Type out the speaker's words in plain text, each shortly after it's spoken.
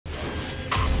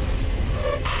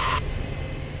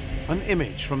An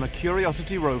image from the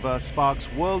Curiosity rover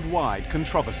sparks worldwide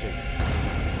controversy.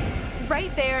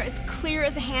 Right there, as clear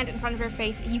as a hand in front of your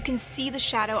face, you can see the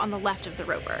shadow on the left of the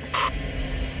rover.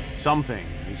 Something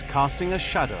is casting a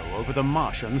shadow over the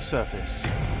Martian surface.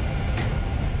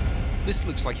 This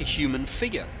looks like a human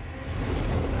figure.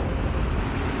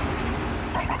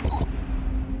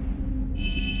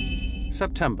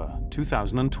 September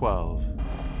 2012.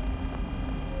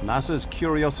 NASA's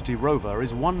Curiosity rover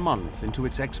is 1 month into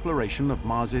its exploration of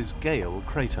Mars's Gale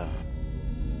crater.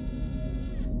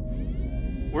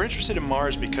 We're interested in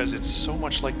Mars because it's so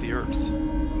much like the Earth.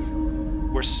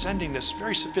 We're sending this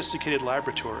very sophisticated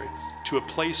laboratory to a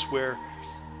place where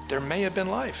there may have been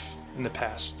life in the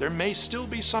past. There may still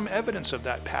be some evidence of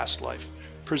that past life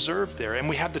preserved there, and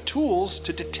we have the tools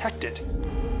to detect it.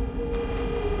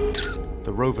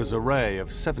 The rover's array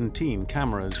of 17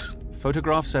 cameras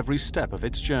photographs every step of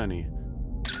its journey,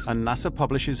 and NASA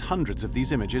publishes hundreds of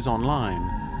these images online.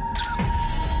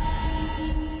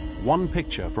 One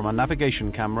picture from a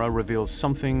navigation camera reveals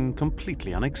something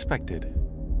completely unexpected.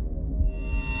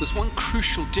 There's one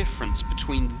crucial difference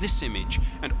between this image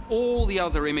and all the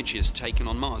other images taken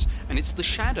on Mars, and it's the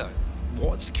shadow.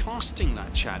 What's casting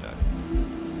that shadow?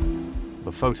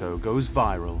 The photo goes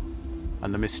viral,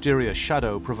 and the mysterious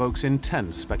shadow provokes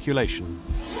intense speculation.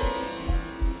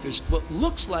 There's what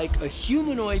looks like a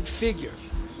humanoid figure,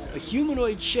 a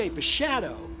humanoid shape, a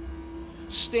shadow,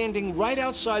 standing right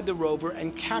outside the rover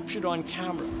and captured on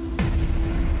camera.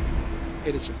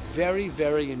 It is a very,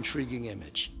 very intriguing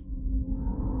image.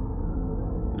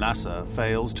 NASA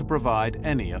fails to provide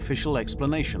any official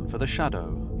explanation for the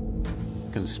shadow.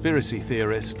 Conspiracy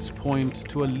theorists point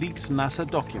to a leaked NASA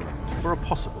document for a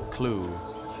possible clue.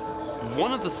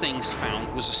 One of the things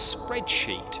found was a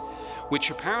spreadsheet which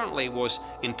apparently was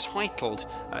entitled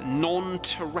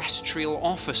Non-Terrestrial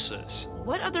Officers.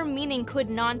 What other meaning could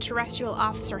non-terrestrial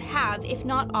officer have if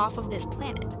not off of this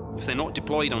planet? If they're not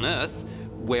deployed on Earth,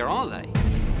 where are they?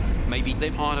 Maybe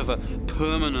they're part of a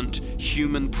permanent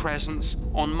human presence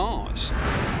on Mars.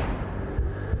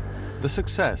 The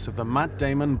success of the Matt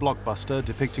Damon blockbuster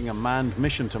depicting a manned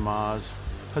mission to Mars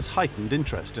has heightened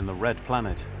interest in the Red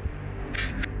Planet.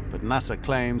 But NASA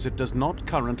claims it does not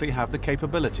currently have the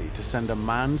capability to send a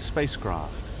manned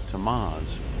spacecraft to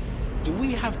Mars. Do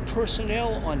we have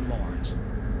personnel on Mars?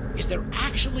 Is there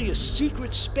actually a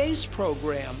secret space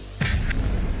program?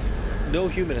 No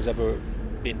human has ever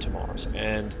been to Mars,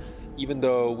 and even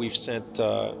though we've sent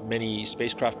many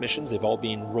spacecraft missions, they've all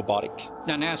been robotic.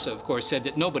 Now, NASA, of course, said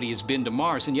that nobody has been to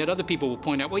Mars, and yet other people will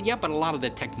point out, well, yeah, but a lot of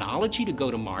the technology to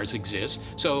go to Mars exists,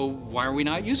 so why are we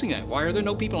not using that? Why are there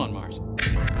no people on Mars?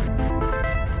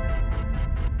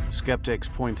 Skeptics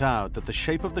point out that the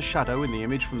shape of the shadow in the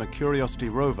image from the Curiosity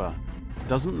rover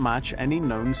doesn't match any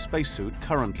known spacesuit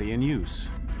currently in use.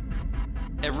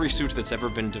 Every suit that's ever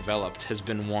been developed has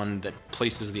been one that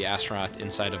places the astronaut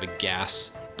inside of a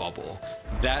gas bubble.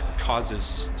 That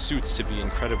causes suits to be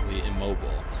incredibly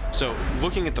immobile. So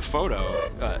looking at the photo,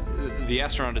 the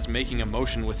astronaut is making a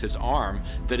motion with his arm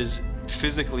that is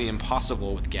physically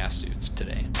impossible with gas suits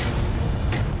today.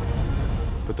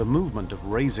 But the movement of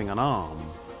raising an arm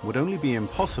would only be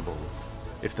impossible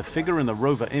if the figure in the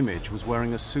rover image was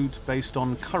wearing a suit based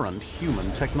on current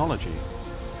human technology.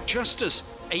 Just as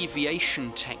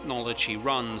aviation technology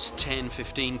runs 10,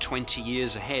 15, 20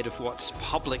 years ahead of what's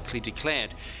publicly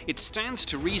declared, it stands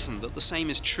to reason that the same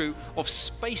is true of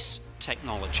space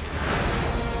technology.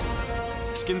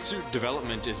 Skin suit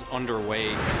development is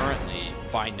underway currently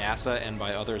by NASA and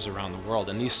by others around the world,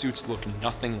 and these suits look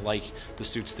nothing like the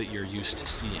suits that you're used to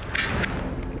seeing.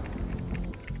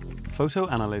 Photo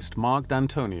analyst Mark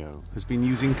D'Antonio has been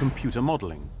using computer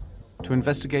modeling to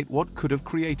investigate what could have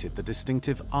created the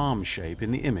distinctive arm shape in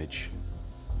the image.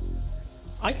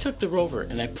 I took the rover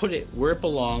and I put it where it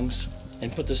belongs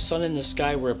and put the sun in the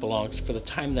sky where it belongs for the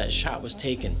time that shot was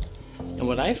taken. And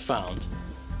what I found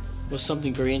was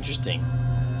something very interesting.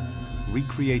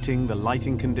 Recreating the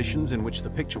lighting conditions in which the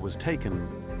picture was taken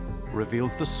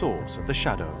reveals the source of the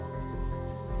shadow.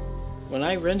 When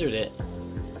I rendered it,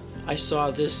 I saw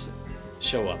this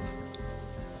show up.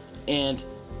 And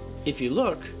if you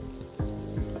look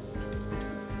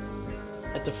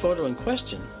at the photo in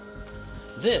question,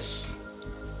 this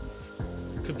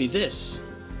could be this,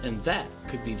 and that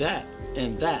could be that,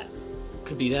 and that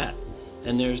could be that.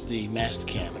 And there's the mast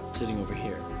cam sitting over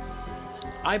here.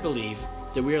 I believe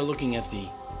that we are looking at the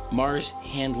Mars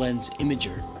hand lens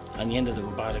imager on the end of the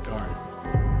robotic arm.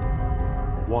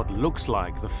 What looks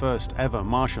like the first ever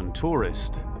Martian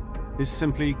tourist is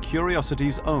simply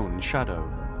Curiosity's own shadow.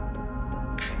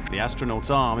 The astronaut's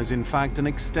arm is in fact an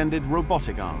extended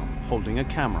robotic arm holding a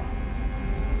camera.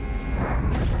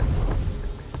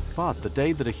 But the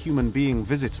day that a human being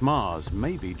visits Mars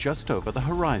may be just over the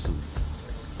horizon.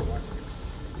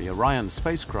 The Orion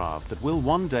spacecraft that will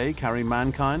one day carry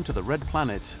mankind to the Red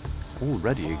Planet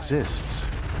already exists.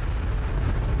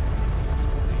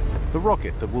 The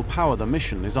rocket that will power the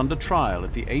mission is under trial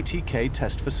at the ATK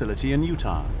test facility in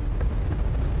Utah.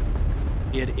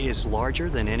 It is larger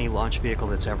than any launch vehicle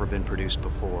that's ever been produced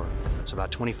before. It's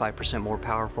about 25% more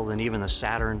powerful than even the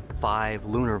Saturn V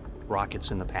lunar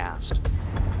rockets in the past.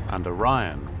 And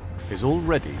Orion is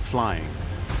already flying.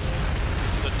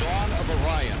 The dawn of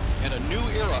Orion and a new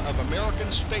era of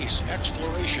American space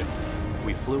exploration.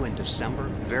 We flew in December,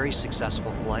 very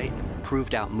successful flight,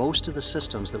 proved out most of the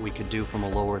systems that we could do from a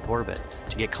low Earth orbit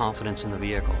to get confidence in the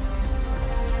vehicle.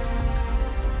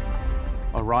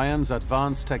 Orion's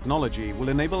advanced technology will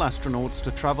enable astronauts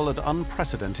to travel at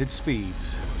unprecedented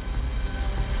speeds.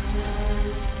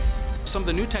 Some of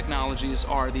the new technologies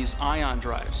are these ion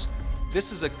drives.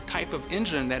 This is a type of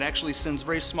engine that actually sends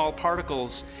very small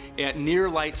particles at near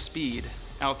light speed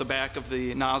out the back of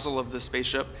the nozzle of the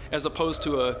spaceship, as opposed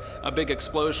to a big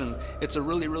explosion. It's a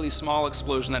really, really small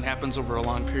explosion that happens over a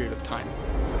long period of time.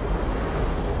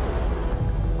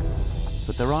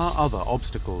 But there are other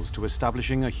obstacles to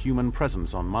establishing a human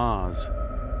presence on Mars.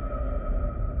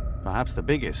 Perhaps the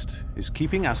biggest is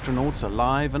keeping astronauts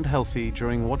alive and healthy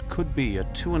during what could be a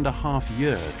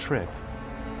 2.5-year trip.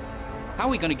 How are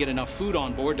we going to get enough food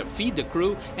on board to feed the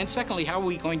crew? And secondly, how are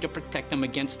we going to protect them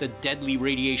against the deadly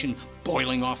radiation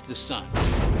boiling off the sun?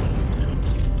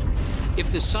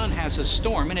 If the sun has a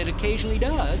storm, and it occasionally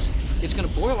does, it's going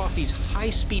to boil off these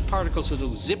high-speed particles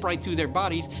that'll zip right through their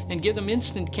bodies and give them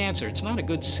instant cancer. It's not a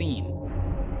good scene.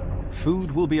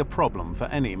 Food will be a problem for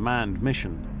any manned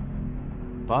mission.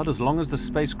 But as long as the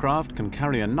spacecraft can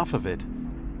carry enough of it,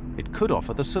 it could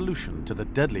offer the solution to the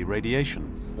deadly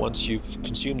radiation. Once you've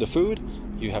consumed the food,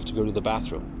 you have to go to the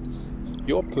bathroom.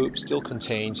 Your poop still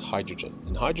contains hydrogen,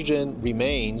 and hydrogen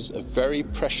remains a very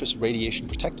precious radiation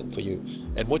protectant for you.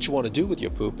 And what you want to do with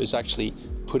your poop is actually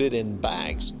put it in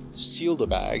bags, seal the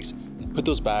bags, and put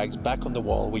those bags back on the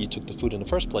wall where you took the food in the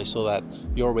first place so that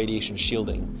your radiation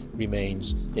shielding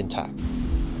remains intact.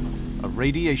 A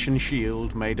radiation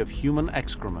shield made of human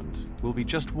excrement will be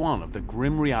just one of the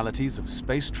grim realities of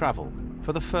space travel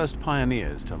for the first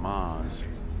pioneers to Mars.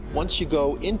 Once you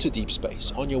go into deep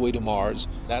space on your way to Mars,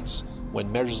 that's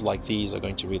when measures like these are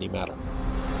going to really matter.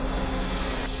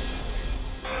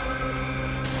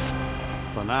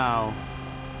 For now,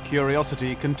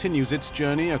 Curiosity continues its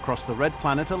journey across the Red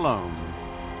Planet alone,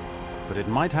 but it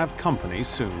might have company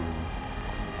soon.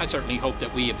 I certainly hope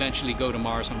that we eventually go to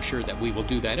Mars. I'm sure that we will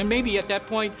do that. And maybe at that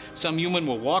point, some human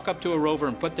will walk up to a rover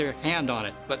and put their hand on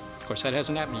it. But, of course, that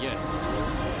hasn't happened yet.